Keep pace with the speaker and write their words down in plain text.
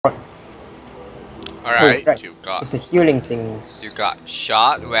Alright, right. you got. It's the healing things. You got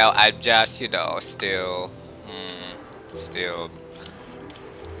shot. Well, I'm just, you know, still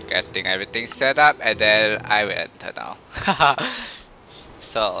getting everything set up, and then I will enter now.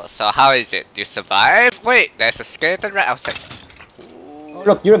 So how is it? You survive? Wait, there's a skeleton right outside. Oh,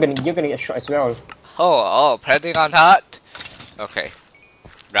 look, you're gonna get shot as well. Oh, planning on that? Okay.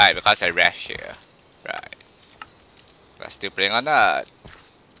 Right, because I rash here. Right. But still playing on that.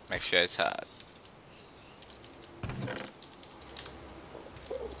 Make sure it's hard.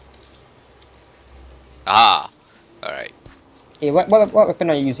 Ah, alright. Hey, what weapon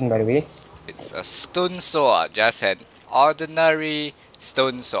are you using, by the way? It's a stone sword, just an ordinary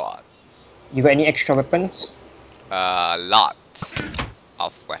stone sword. You got any extra weapons? A lot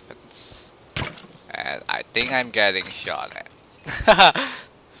of weapons. And I think I'm getting shot at.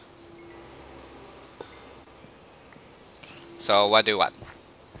 So what do you want?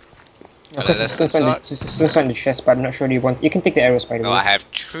 Because it's still on the chest, but I'm not sure you want. You can take the arrows, by the way. No, I have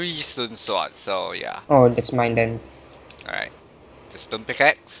 3 stone swords, so yeah. Oh, that's mine then. Alright. The stone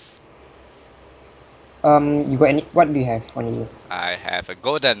pickaxe. You got any? What do you have on you? I have a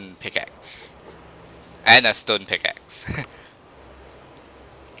golden pickaxe. And a stone pickaxe.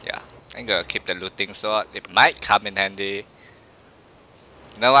 Yeah. I'm gonna keep the looting sword. It might come in handy.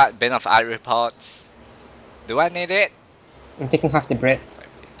 You know what? Bin of art reports. Do I need it? I'm taking half the bread.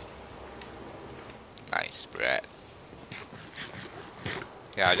 Nice bread.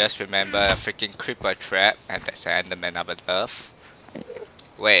 Yeah, just remember a freaking creeper trap and there's an enderman up above.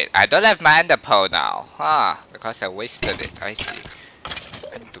 Wait, I don't have my ender pearl now. Huh, because I wasted it. I see.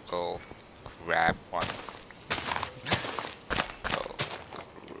 I need to go grab one. Oh.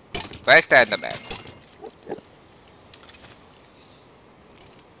 Where's the enderman?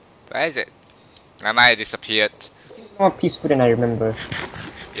 Where is it? Am I disappeared? It seems more peaceful than I remember.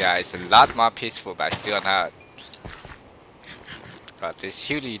 Yeah, it's a lot more peaceful, but still not. But this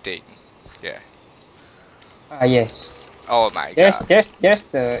Huli thing, yeah. Yes. Oh my There's god. there's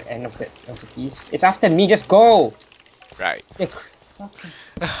the end of the piece. It's after me. Just go. Right. Yeah,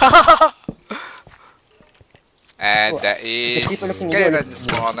 And Oh, there is people looking skeleton good.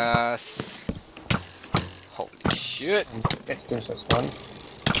 spawners. Holy shit. That's doing so spawn.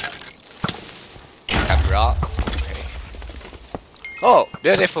 Camera. Okay. Oh,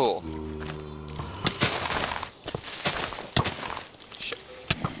 beautiful. Shit.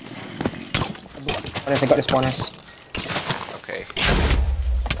 Spawners, I got the spawners. Okay.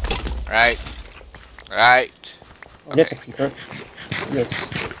 Right. Right. Oh, that's a creeper. Yes.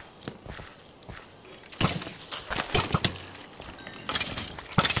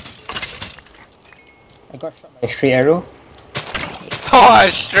 I got shot by a stray arrow. Oh, a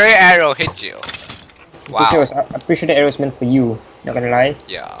stray arrow hit you. Wow. I'm pretty sure the arrow is meant for you. Not gonna lie.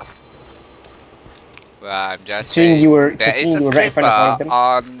 Yeah. Well, I'm just Seeing saying, you were there is a right in front of all of creeper them.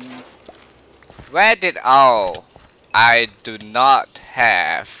 on. Where did oh? I do not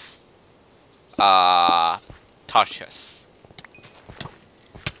have torches.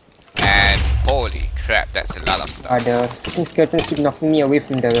 And holy crap, that's a lot of stuff. The freaking skeletons keep knocking me away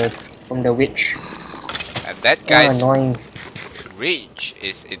from the witch. And that guy's annoying. reach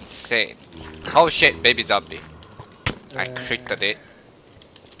is insane. Oh shit, baby zombie. I critted it.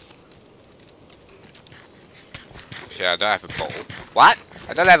 Shit, I don't have a bow. What?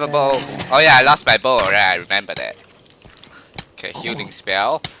 I don't have a bow. Oh yeah, I lost my bow already, I remember that. Okay, healing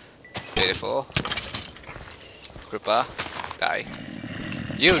spell. Beautiful. Creeper. Die.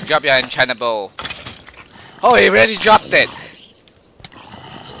 You drop your enchanted bow. Oh, he already dropped it!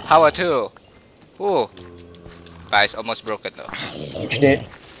 Power 2. Ooh. But it's almost broken though. Which did.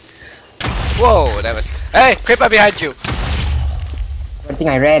 Whoa, that was. Hey, creeper behind you! I think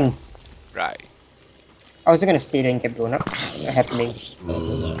I ran. Right. I was gonna stay there and get blown up. Not happening.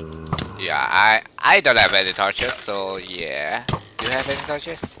 Yeah, I don't have any torches, so yeah. Do you have any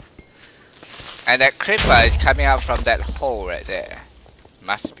torches? And that creeper is coming out from that hole right there.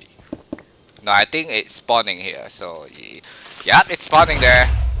 Must be. No, I think it's spawning here, so yep, it's spawning there.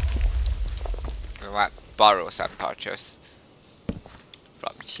 You know what? Borrow some torches.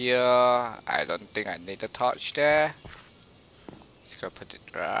 From here, I don't think I need a torch there. Just gonna put it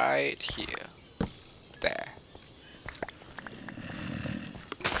right here. There.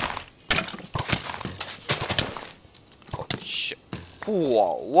 Holy shit.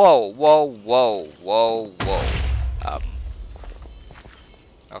 Whoa, whoa, whoa, whoa, whoa, whoa.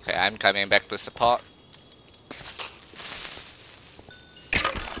 Okay, I'm coming back to support.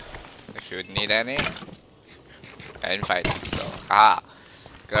 If you need any. I'm fighting, so.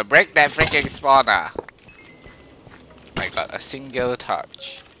 Gonna break that freaking spawner. I got a single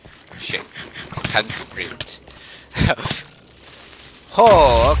touch. Shit. I can't sprint.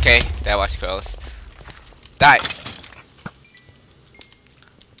 Oh, okay. That was close. Die.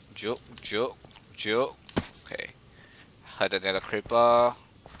 Juke, juke, juke. Okay. Heard another creeper.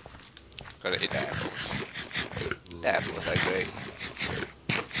 Gotta eat the apples. The apples are great.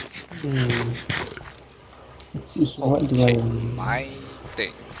 Let's see here, what do I... My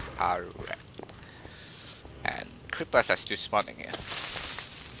things are red. And creepers are still spawning here.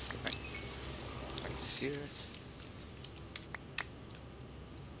 Like serious?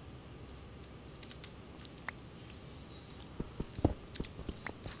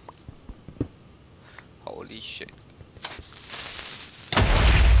 Holy shit.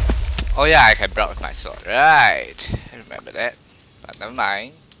 Oh yeah, I can block with my sword. Right. I remember that. But never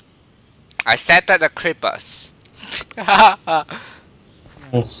mind. I settled the creepers.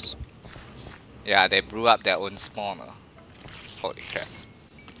 Nice. Yeah, they blew up their own spawner. Holy crap.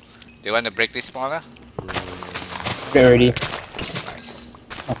 Do you want to break this spawner? Already. Nice.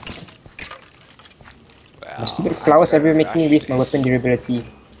 The Well, stupid flowers everywhere making me rush waste my this. weapon durability.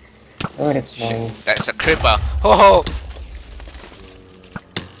 Oh, that's annoying. That's a creeper. Ho ho!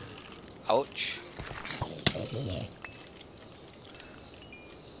 Ouch.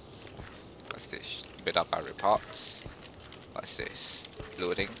 What's this? Bit of our reports. What's this?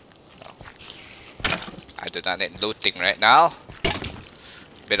 Looting? No. I do not need looting right now.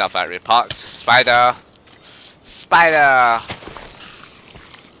 Bit of our reports. Spider! Spider!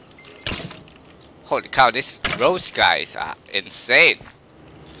 Holy cow, these rose guys are insane.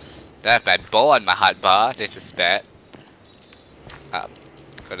 They have my bow on my hotbar. This is bad.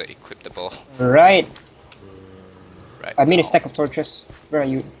 Gotta equip the bow. Right. Right. I made a now. stack of torches. Where are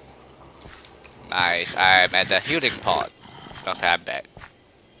you? Nice. I'm at the healing pod. Okay, I'm back.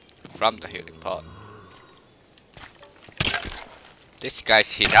 From the healing pod. This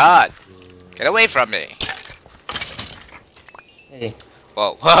guy's hit hard. Get away from me. Hey.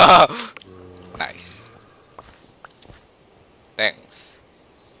 Whoa. Nice. Thanks.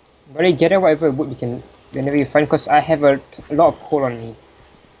 Buddy, get out whatever wood you can whenever you find, because I have a lot of coal on me.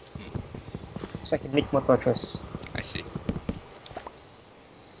 So I can make more torches. I see.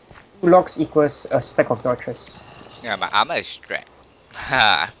 2 logs equals a stack of torches. Yeah, my armor is strapped.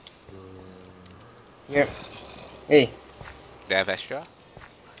 Ha. Here. Hey. Do you have extra?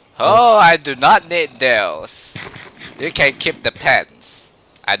 Oh, I do not need those. You can keep the pants.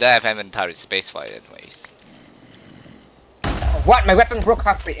 I don't have inventory space for it anyways. What? My weapon broke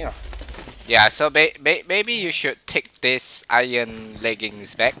halfway. Oh. Yeah, so maybe you should take this iron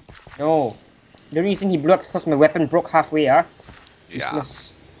leggings back. No. The reason he blew up is because my weapon broke halfway, Yeah.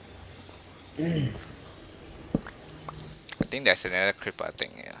 Useless. I think there's another creeper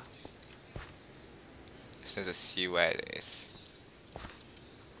thing here. Just need to see where it is.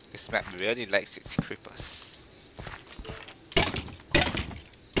 This map really likes its creepers.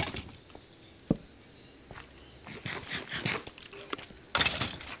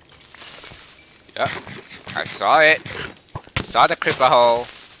 Yep, I saw it. Saw the creeper hole.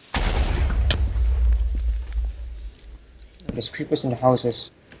 There's creepers in the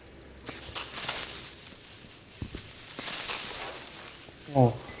houses.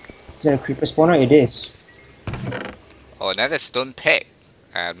 Oh. Is that a creeper spawner? It is. Oh, another stone pig.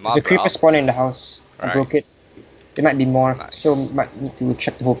 And more There's a creeper blocks. spawner in the house. I Right. broke it. There might be more, Nice. so might need to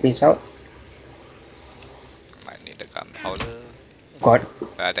check the whole place out. Might need a gunpowder. God.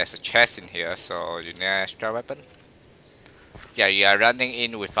 There's a chest in here, so you need an extra weapon. Yeah, you are running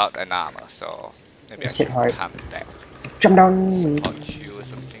in without an armor, so maybe Let's I hit should hard. come back. Jump down! Punch you or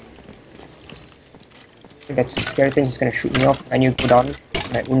something. That's a skeleton, he's gonna shoot me off. I need to go down.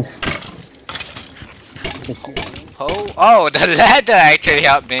 My oomph. It's a cool. Oh, the ladder actually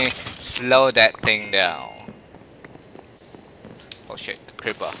helped me slow that thing down. Oh shit, the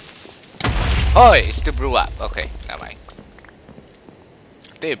creeper. Oh, it still blew up. Okay, never mind.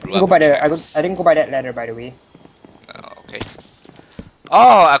 They blew up. I didn't go by that ladder, by the way. Oh, okay.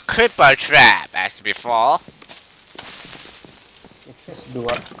 Oh, a creeper trap as before. It just blew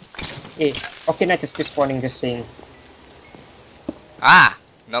up. Hey, okay, Knights is still spawning, just saying. Ah,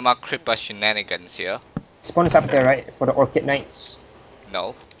 no more creeper shenanigans here. Spawn's up there, right? For the Orchid Knights.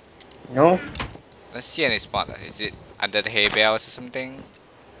 No, No? let's see any spawner. Is it under the hay bales or something?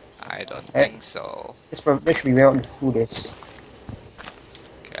 I don't think so. This should be where all the food is.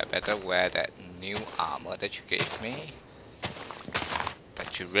 Okay, I better wear that new armor that you gave me.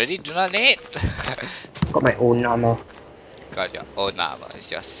 That you really do not need. Got my own armor. Got your own armor.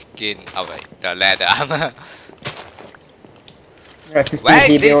 It's your skin. Oh wait, the leather armor. Right, 15 Where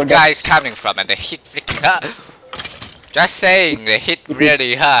is DBO, these guys that's- coming from? And they hit freaking up. Just saying, they hit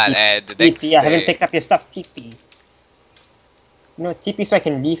really hard, and the next TP, I haven't day... picked up your stuff, TP. No, TP so I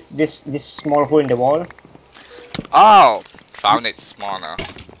can leave this small hole in the wall. Oh! Found it spawner.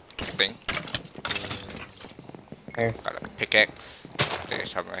 I think. There. Got a pickaxe.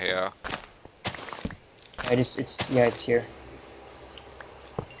 There's somewhere here. It's here.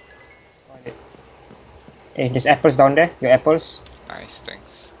 Find it. Hey, there's apples down there. Your apples. Nice,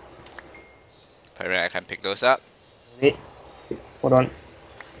 thanks. Apparently I can pick those up. Wait. Hold on.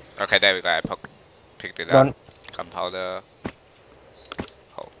 Okay, there we go. I picked it Hold up. on. Gunpowder.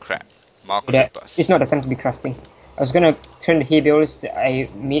 Oh crap. More That, creepers. it's not the time to be crafting. I was gonna turn the hay bales that I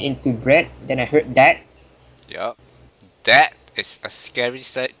made into bread, then I heard that. Yup. That is a scary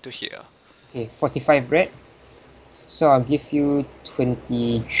sight to hear. Okay, 45 bread. So I'll give you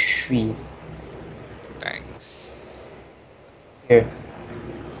 23. Thanks. Here.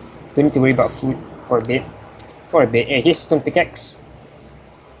 Don't need to worry about food for a bit. Hey, here's stone pickaxe.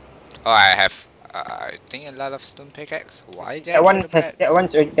 Oh, I have, I think a lot of stone pickaxe. Why is That one has that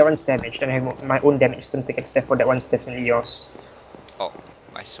one's damaged, and I have my own damaged stone pickaxe. Therefore, that one's definitely yours. Oh,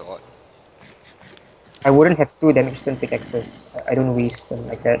 my sword. I wouldn't have 2 damaged stone pickaxes. I don't waste them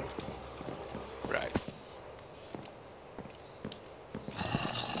like that. Right.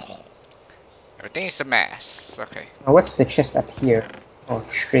 Everything is a mess. Okay. Now, what's the chest up here? Oh,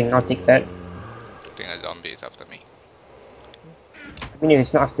 string. I'll take that. I think a zombie is after me. I mean, if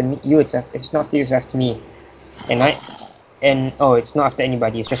it's not after me, it's not after you, it's after me. And oh, it's not after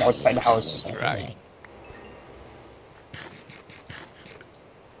anybody. It's just outside the house. Right.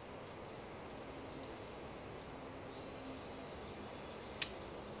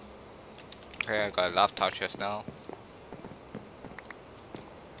 Okay, I got a lot of torches now.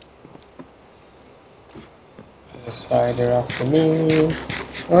 The spider after me.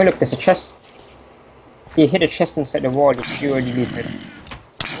 Oh, look, there's a chest. He hit a chest inside the wall that you already deleted.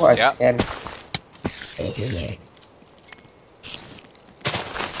 What a scam.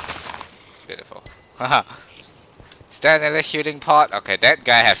 Beautiful. Haha. Is that another shooting pot? Okay, that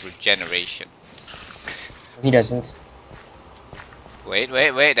guy has regeneration. He doesn't. Wait,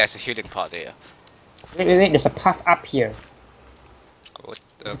 there's a shooting pot here. Wait, there's a path up here. Good.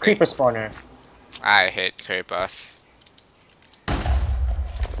 There's a Okay. creeper spawner. I hate creepers.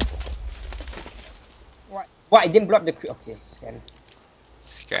 What? I didn't blow up the okay, scam.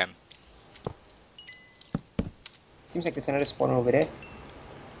 Scam. Seems like there's another spawner over there.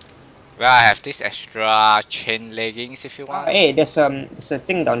 Well, I have this extra chain leggings if you want. Hey, there's a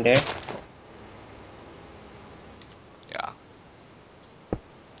thing down there. Yeah.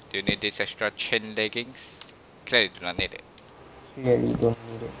 Do you need this extra chain leggings? Clearly do not need it. Really don't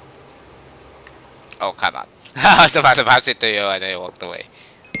need it. Oh, come on. I was about to pass it to you and then you walked away.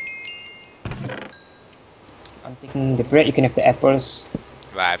 I'm taking the bread. You can have the apples.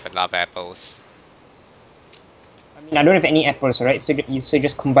 But I have a lot of apples. I mean, I don't have any apples, right? So you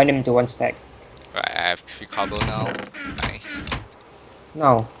just combine them into one stack. Right, I have 3 cobble now. Nice.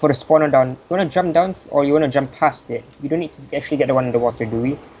 Now, for the spawner down, you wanna jump down or you wanna jump past it? You don't need to actually get the one in the water, do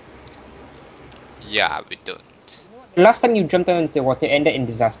we? Yeah, we don't. The last time you jumped down into the water ended in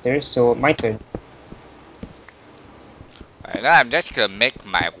disaster, so my turn. Right, now I'm just gonna make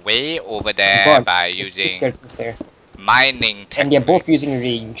my way over there God, by there's 2 using skeletons there. mining techniques. And they're both using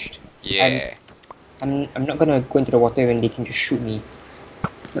ranged. Yeah. I'm not gonna go into the water when they can just shoot me.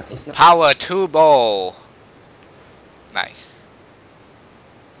 No, it's not. Power turbo. Nice.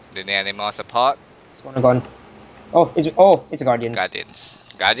 Do you need any more support? Spawner gone. It's Guardians.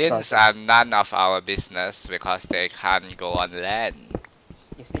 Guardians are none of our business because they can't go on land.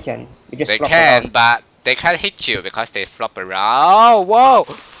 Yes, they can. You just They flop can, around. but they can't hit you because they flop around. Whoa!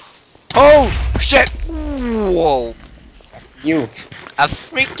 Oh shit! Whoa! You. A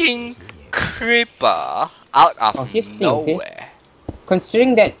freaking creeper out of Here's the thing, okay? nowhere.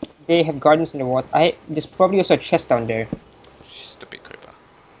 Considering that they have Guardians in the water, there's probably also a chest down there. Stupid creeper.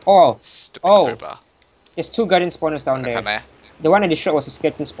 Oh, Stupid creeper. there's 2 Guardian spawners down Wanna there. come here? The one I destroyed was a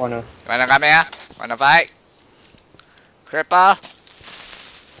skeleton spawner. Wanna come here? Wanna fight? Creeper?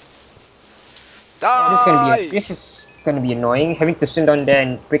 Die! This is gonna be annoying. Having to sit down there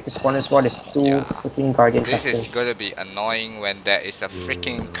and break the spawners while there's 2 Yeah. freaking Guardians This after. is gonna be annoying when there is a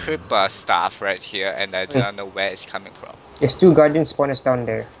freaking creeper stuff right here and I do not know where it's coming from. There's 2 Guardian spawners down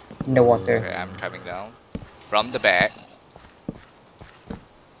there in the water. Okay, I'm coming down. From the back.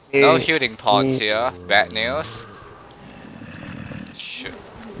 No shooting pods here. Bad news. Shit.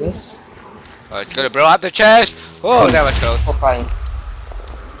 Yes. Oh, it's gonna blow up the chest! Oh, that was close. Oh, fine.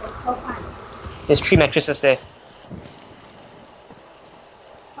 There's 3 mattresses there.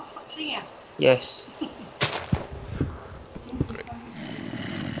 Yes.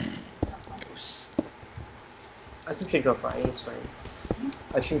 I can change draw fire, it's fine.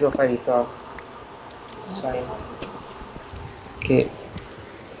 I should draw fire later. It's fine. Okay.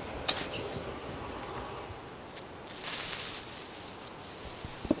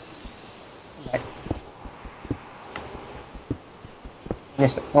 Right.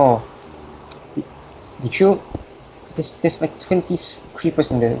 Yes. Oh. Did you? There's like 20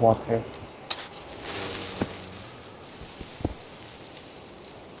 creepers in the water.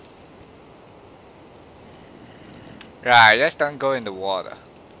 Right, let's don't go in the water.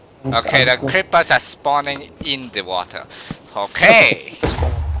 Okay, the creepers are spawning in the water. Okay.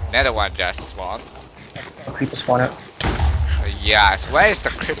 Another one just spawned. Creeper spawner. Yes, where is the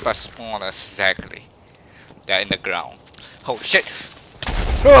creeper spawners exactly? They're in the ground. Oh shit!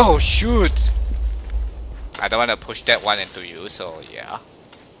 Oh shoot! I don't want to push that one into you, so yeah.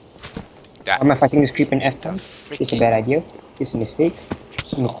 Why am I fighting this creeper in F1? It's a bad idea. It's a mistake.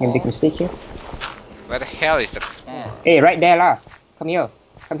 I'm making a big mistake here. Where the hell is the spawner? Hey, right there lah. Come here.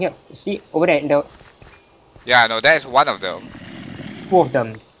 Come here. See, over there in the... Yeah, no, that is one of them. Two of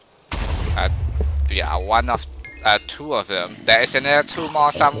them. Yeah, two of them. There is another two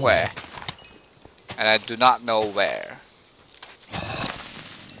more somewhere. And I do not know where.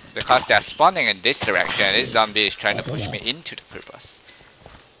 Because they are spawning in this direction and this zombie is trying to push me into the creepers.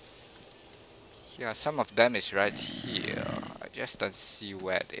 Yeah, some of them is right here. I just don't see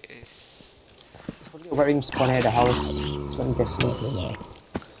where it is. Where him spawner at the house. That's what I'm guessing.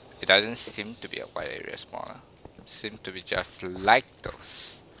 It doesn't seem to be a wide area spawner. It seems to be just like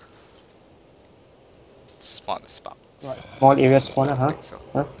those spawner spots. Right. Small area spawner, huh? So.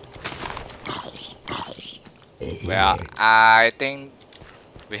 Huh? Well, I think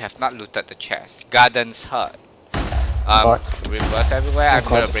we have not looted the chest. Garden's hut. Reverse everywhere. I'm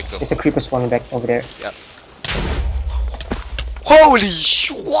gonna break those. There's a creeper spawning back over there. Yep. Holy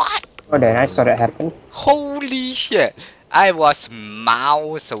shit! What? Oh, then I saw that happen. Holy shit! I was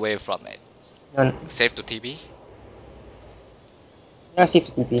miles away from it. None. Safe to TP? Yeah, safe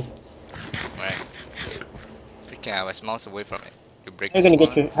to TP. Right. Freaking, I was miles away from it. You break. How are you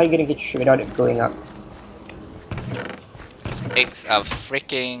gonna get your shit without it going up? It's a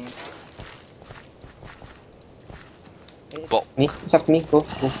freaking book. Me? It's after me. Go.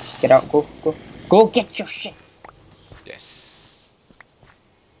 Get out. Go get your shit. Yes.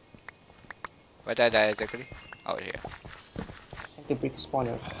 Where did I die exactly? Oh, here. I have to break the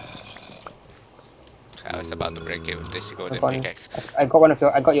spawner. I was about to break it with this golden pickaxe. I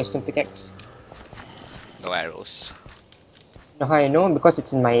got your stone pickaxe. No arrows. No, how I know? Because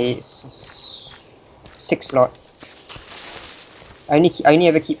it's in my 6 slot. I only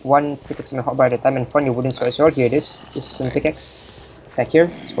ever keep one pickaxe in my hotbar at a time and find your wooden sword as well. Here it is. This is some pickaxe. Back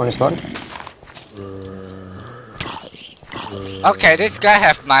here. Spawn is gone. Okay, this guy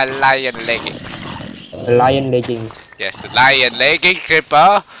have my lion leggings. Lion leggings. Yes, the lion leggings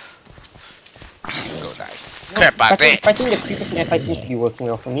creeper. Go die. Creeper dead. Fighting the creepers in Fi seems to be working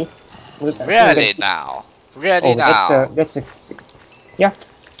well for me. Really now? Really now? That's a yeah.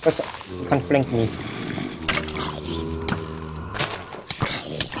 Because you can flank me.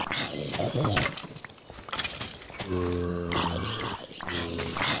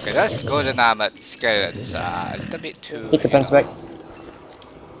 Okay, those golden armored skeletons are a little bit too... Take your pants back.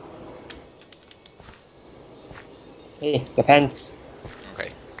 Hey, your pants.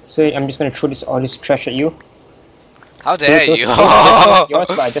 Okay. So I'm just gonna throw all this trash at you. How dare you? Yours,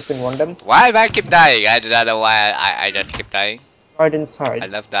 but I just didn't want them. Why am I keep dying? I do not know why I just keep dying. Garden's heart. I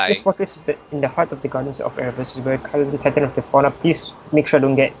love dying. This fortress is in the heart of the gardens of ARR. This is where Khalid, the Titan of the Fauna. Please make sure I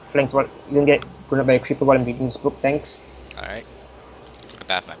don't get flanked while you don't get grown up by a creeper while I'm reading this book. Thanks. Alright.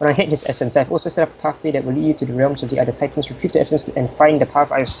 When I hit this essence, I've also set up a pathway that will lead you to the realms of the other titans. Retrieve the essence and find the path.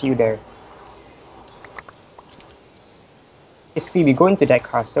 I'll see you there. Basically, we go into that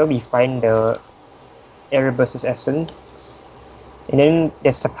castle, we find the Erebus's essence, and then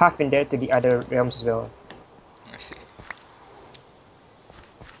there's a path in there to the other realms as well. I see.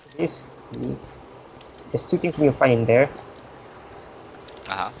 Basically, there's 2 things you'll find in there.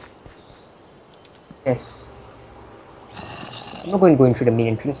 Yes. I'm not going to go in through the main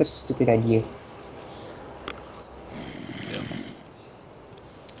entrance, that's a stupid idea. Yeah.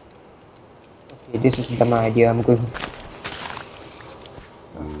 Okay, this is the my idea, I'm going...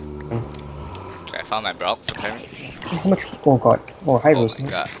 I found my blocks apparently. How much? Oh god. Oh, hi Rose. Oh my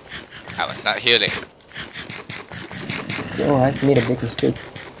god. I was not healing. Oh, I made a big mistake.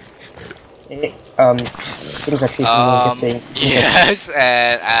 Things are chasing me, I'm just saying. Yes,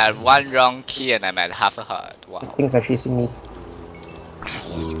 and one wrong key and I'm at half a heart. Wow. Things are chasing me.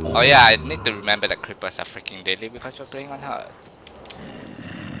 Oh yeah, I need to remember that creepers are freaking deadly because we're playing on hard.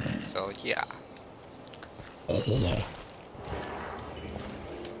 So yeah.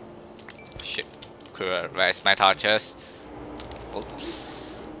 Shit. Cool. Where's my torches?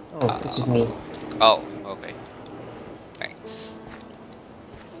 Oops. Oh, this is me. Oh, okay. Thanks.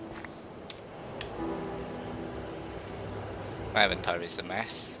 My inventory is a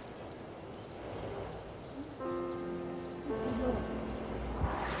mess.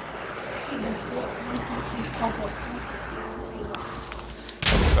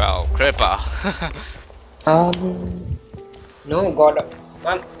 Bro, creeper. No, God.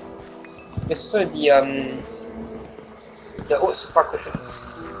 There's also the oat spark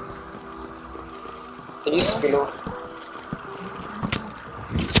cushions. Can you use below?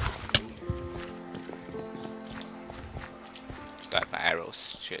 Got my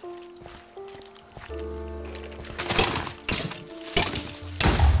arrows. Shit.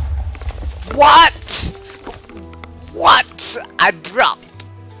 What? What? I broke.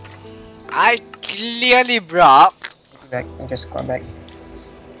 I clearly broke. Back. I just got back.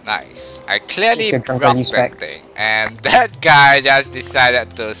 Nice. I clearly Your broke drunk that back. thing, and that guy just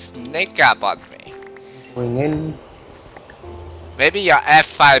decided to sneak up on me. Going in. Maybe your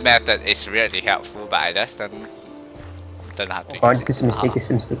F5 method is really helpful, but I just don't have to Oh God, use this is it. a mistake. This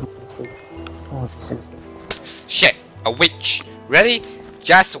is a mistake. This is a mistake. Oh, this is a mistake. Shit! A witch! Really?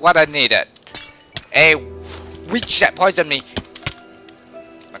 Just what I needed. A witch that poisoned me.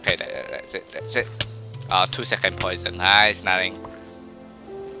 Okay, that's it. That's it. 2-second poison. Nice, nothing.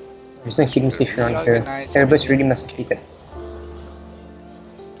 There's no healing station on here. Reorganize Erebus really must have cheated.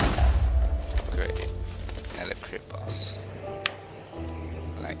 Great. Another creeper.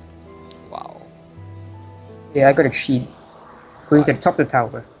 Like, wow. Yeah, I got a cheat. Going to the top of the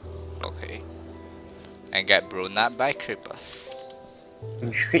tower. Okay. And get blown up by creepers.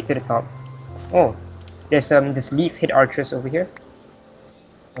 Going straight to the top. Oh, there's this leaf hit archers over here.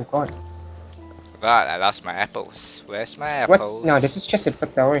 Oh God. God, I lost my apples. Where's my apples? What's no? This is just at the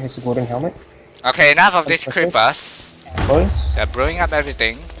top tower. His golden helmet. Okay, enough of these What's creepers. Apples. They're blowing up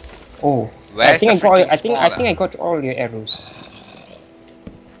everything. Oh, Where's I think I the got. freaking I think spawner? I got all your arrows.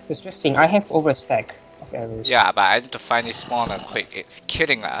 It's just saying I have over a stack of arrows. Yeah, but I need to find this spawner quick. It's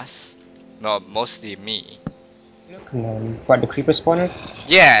killing us. No, mostly me. Come on. What, the creeper spawner?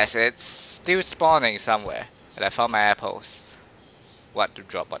 Yes, it's still spawning somewhere. And I found my apples. What to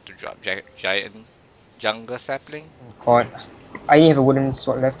drop? What to drop? Giant jungle sapling? Oh God. I only have a wooden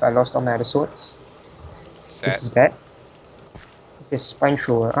sword left. I lost all my other swords. This is bad. It's a spine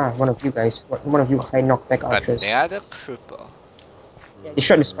thrower. Ah, one of you guys. One of you high knockback archers. Another creeper. Yeah, they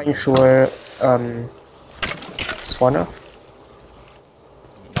shot the spine thrower spawner.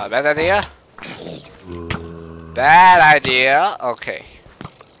 Not a bad idea. Bad idea. Okay.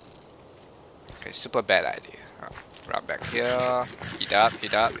 Okay, super bad idea. Run back here. Eat up,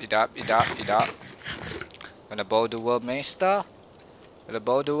 eat up, eat up, eat up, eat up. Gonna bow the world, maester. Gonna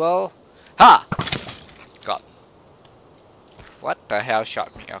bow the world. Ha! God. What the hell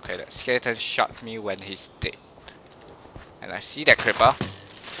shot me? Okay, that skeleton shot me when he's dead. And I see that creeper.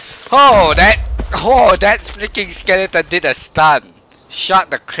 Oh, that freaking skeleton did a stun. Shot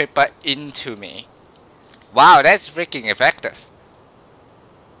the creeper into me. Wow, that's freaking effective.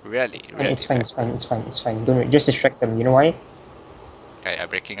 Really, really. It's fine, it's fine, it's fine, it's fine. Don't worry, just distract them. You know why? Okay, I'm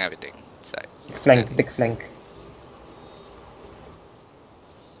breaking everything inside. Big flank, big flank.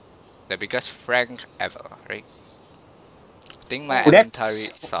 The biggest flank ever, right? I think my Oh, that's-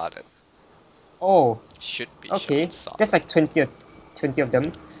 inventory is sorted. Oh, Should be okay. sorted. There's like 20 of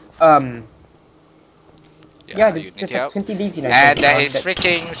them. Yeah, you need there's help. like 20 daisy knights. And there on is that-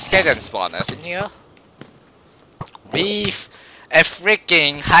 freaking skeleton spawners in here. With a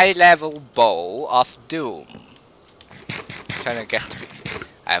freaking high level bow of doom. Trying to get me.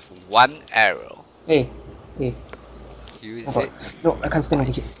 I have one arrow. Hey, hey. Use Oh God. it. No, I can't stand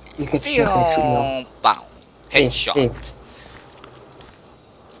over here. You get just gonna shoot me now. Bam. Hey, Headshot. hey.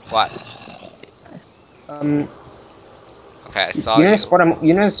 What? Okay, I saw You know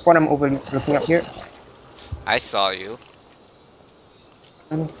you. the spot I'm overlooking up here? I saw you.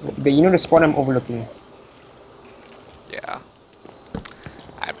 But you know the spot I'm overlooking? Yeah.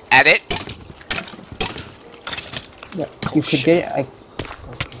 I'm at it. Yeah, you could get it.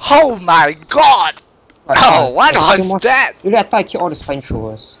 Oh my god! Oh, what I was almost- that? Really, I thought I killed all the spine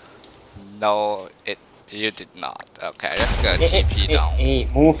throwers. No, you did not. Okay, let's go Hey, TP down. hey,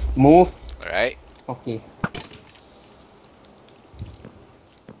 move. Alright. Okay.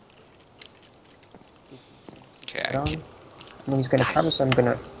 Okay, I Down. can. No, he's gonna come, so I'm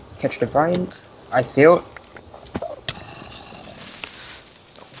gonna catch the vine. I failed.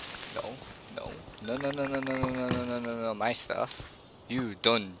 No, my stuff. You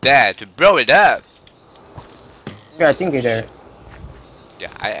don't dare to blow it up. Yeah, I think they're there.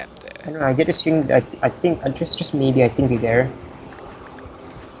 Yeah, I am I there. don't know, I get this feeling that I think, just maybe I think they're there.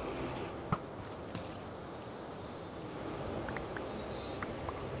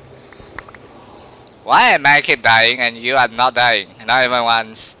 Why am I keep dying and you are not dying? Not even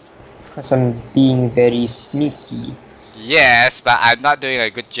once. Because I'm being very sneaky. Yes, but I'm not doing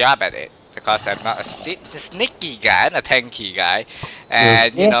a good job at it. Because I'm not a sneaky guy, I'm a tanky guy.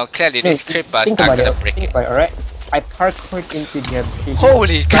 And you Okay? know, clearly No, these creepers think are about gonna it. break Think it. about it, alright? I parkoured into their biggest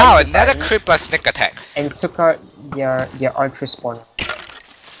Holy cow, front another defense creeper sneak attack. and took out their archer spawn.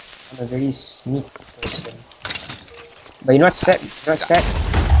 I'm a very sneaky person. But you know what's sad? You know what's sad?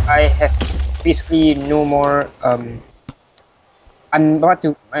 I have basically no more. I'm about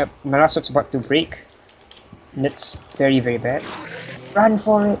to. My last sword's about to break. And that's very, very bad. Run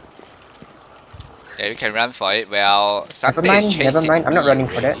for it! Yeah, you can run for it. Well, Never something is mind, chasing never mind. I'm not me running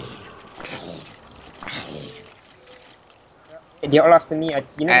for that. already. They're all after me.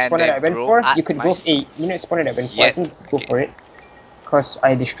 You know the And spawner they that I went broke for? at You could my go. Hey, you know the spawner that I went for? I yet think go again. for it. Because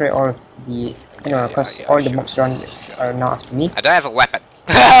I destroy all of the. Because all the mobs around are now after me. I don't have a weapon.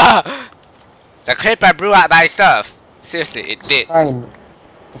 The creeper blew up my stuff. Seriously, it It's did. fine.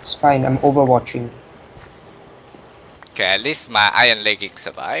 It's fine. I'm overwatching. Okay, at least my iron legging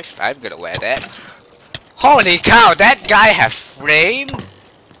survived. I'm gonna wear that. Holy cow, that guy has flame?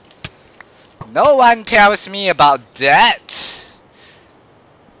 No one tells me about that.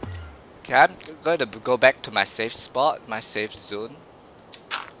 Okay, I'm gonna go back to my safe spot, my safe zone.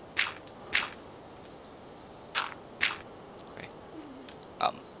 Okay.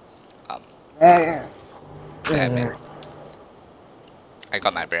 Yeah. Damn it. I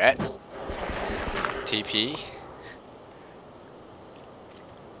got my bread. TP.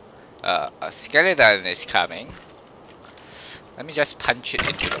 A skeleton is coming. Let me just punch it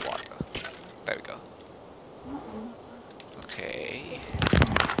into the water. There we go. Okay.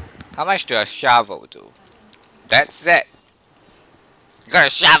 How much do a shovel do? That's it. I'm gonna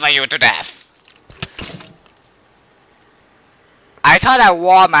shovel you to death. I thought I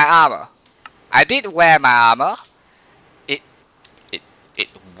wore my armor. I did wear my armor. It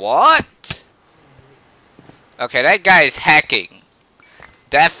what? Okay, that guy is hacking.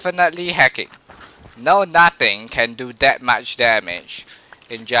 Definitely hacking. No, nothing can do that much damage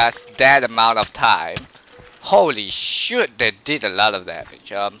in just that amount of time. Holy shit, they did a lot of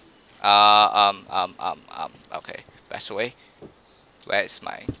damage. Okay, best way. Where is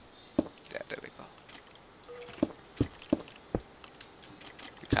my? There we go.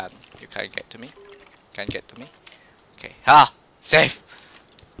 You can't get to me. Can't get to me. Okay, safe.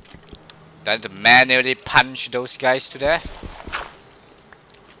 Do I have to manually punch those guys to death?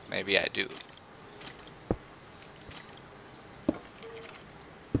 Maybe I do.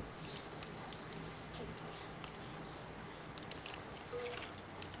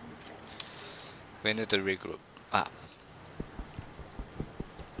 We need to regroup.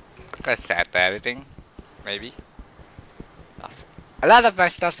 Got set everything. Maybe. Awesome. A lot of my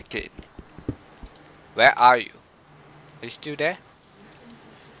stuff again. Where are you? Are you still there?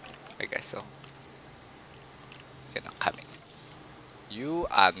 I guess so. You're not coming. You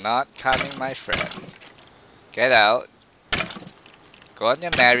are not coming, my friend. Get out. Go on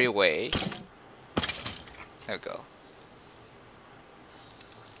your merry way. There we go.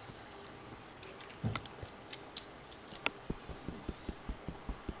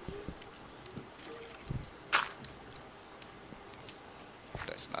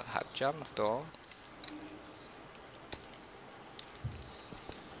 That's not a hard jump after all.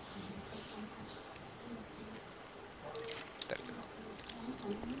 There we go.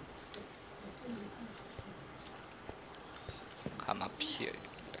 Come up here.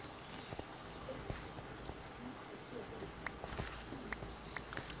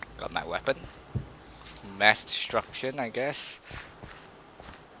 Got my weapon. Mass destruction, I guess.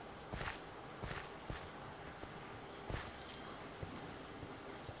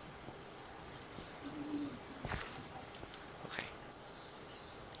 Okay.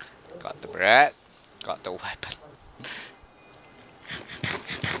 Got the bread. Got the weapon.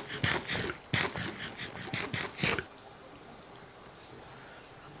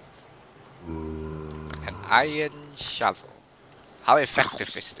 An iron shovel. How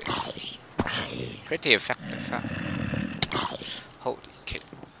effective is this? Pretty effective, huh? Holy kid.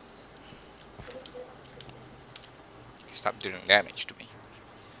 Stop doing damage to me.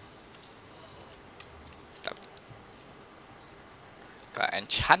 Stop. Got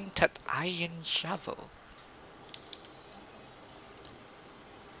enchanted iron shovel.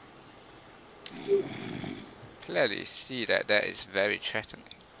 Clearly see that that is very threatening.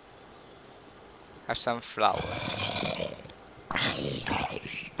 Have some flowers.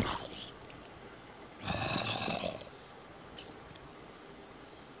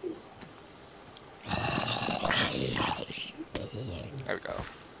 There we go.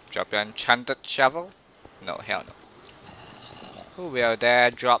 Drop your enchanted shovel? No, hell no. Who will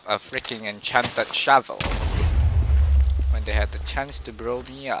dare drop a freaking enchanted shovel when they had the chance to blow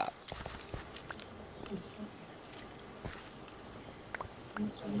me up?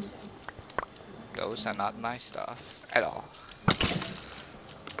 Those are not my stuff at all.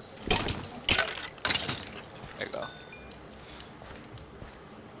 There you go.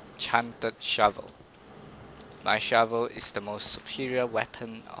 Enchanted shovel. My shovel is the most superior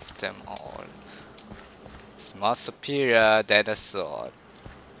weapon of them all. It's more superior than a sword.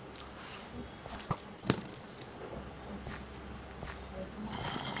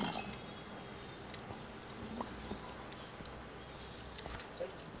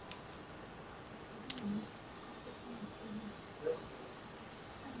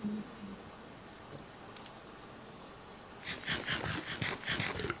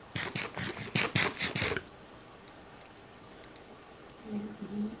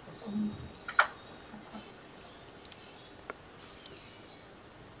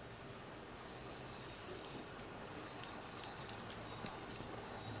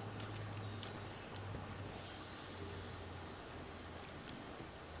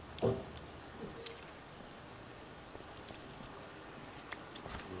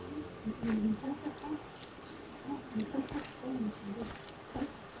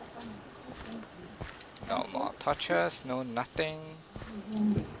 No more torches, no nothing.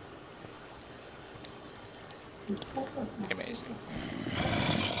 Amazing.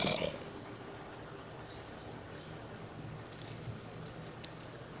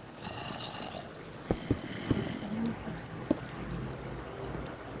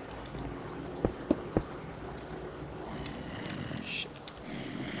 Shit.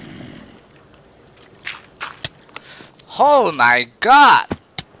 Oh my god!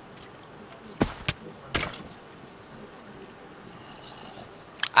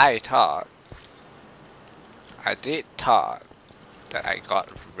 I did thought that I got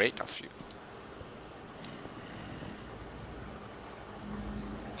rid of you.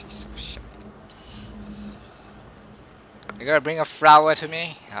 Piece of shit. You gonna bring a flower to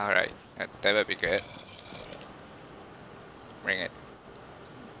me? Alright, that would be good. Bring it.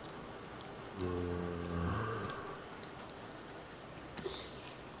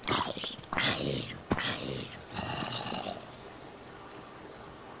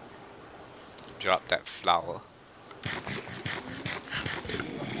 Drop that flower.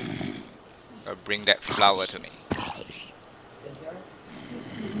 Or bring that flower to me.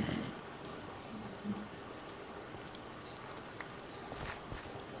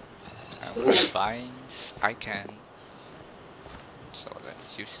 And with vines, I can. So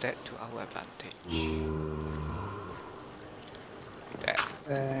let's use that to our advantage.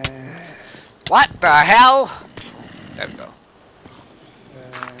 There. What the hell? There we go.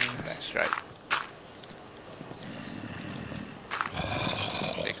 That's right.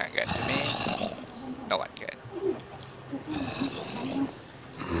 They can't get to me. No one can.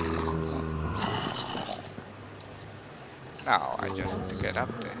 Now I just have to get up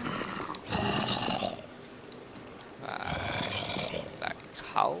there. Like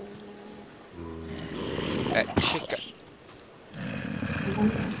how? That chicken.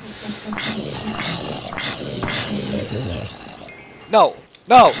 No!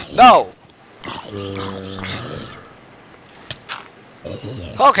 No! No!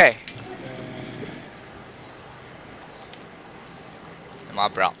 Okay. My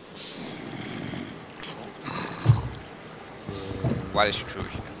browns. What is true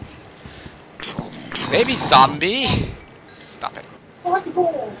here? Baby zombie! Stop it.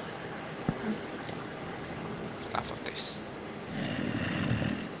 Enough of this.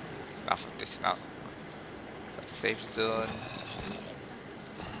 Enough of this now. Safe zone.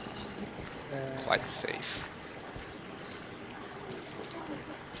 Quite safe.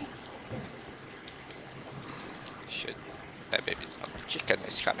 Shit. That baby zombie chicken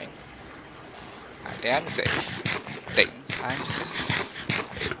is coming. I think I'm safe. I'm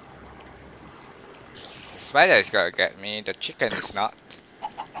safe. Spider is gonna get me, the chicken is not.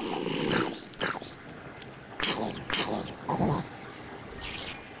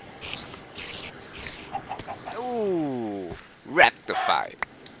 Ooh, rectify.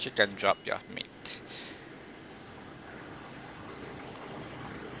 Chicken, drop your meat.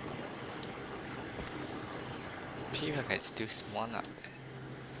 People can still spawn up there.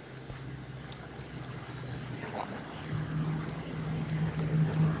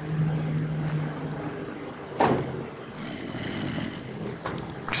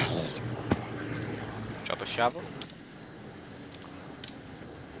 shovel.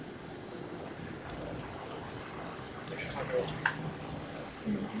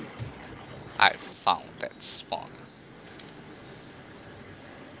 I found that spawn.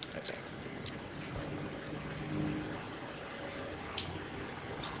 Okay.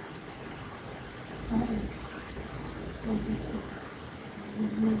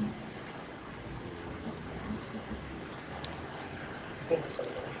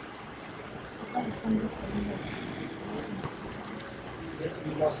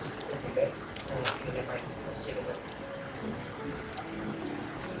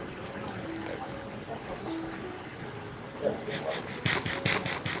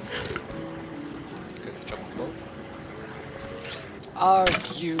 Good drop a bow. Are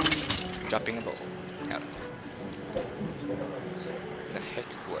you dropping a bow? Tell me. The heck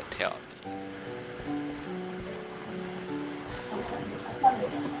will tell me.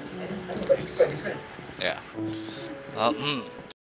 Yeah.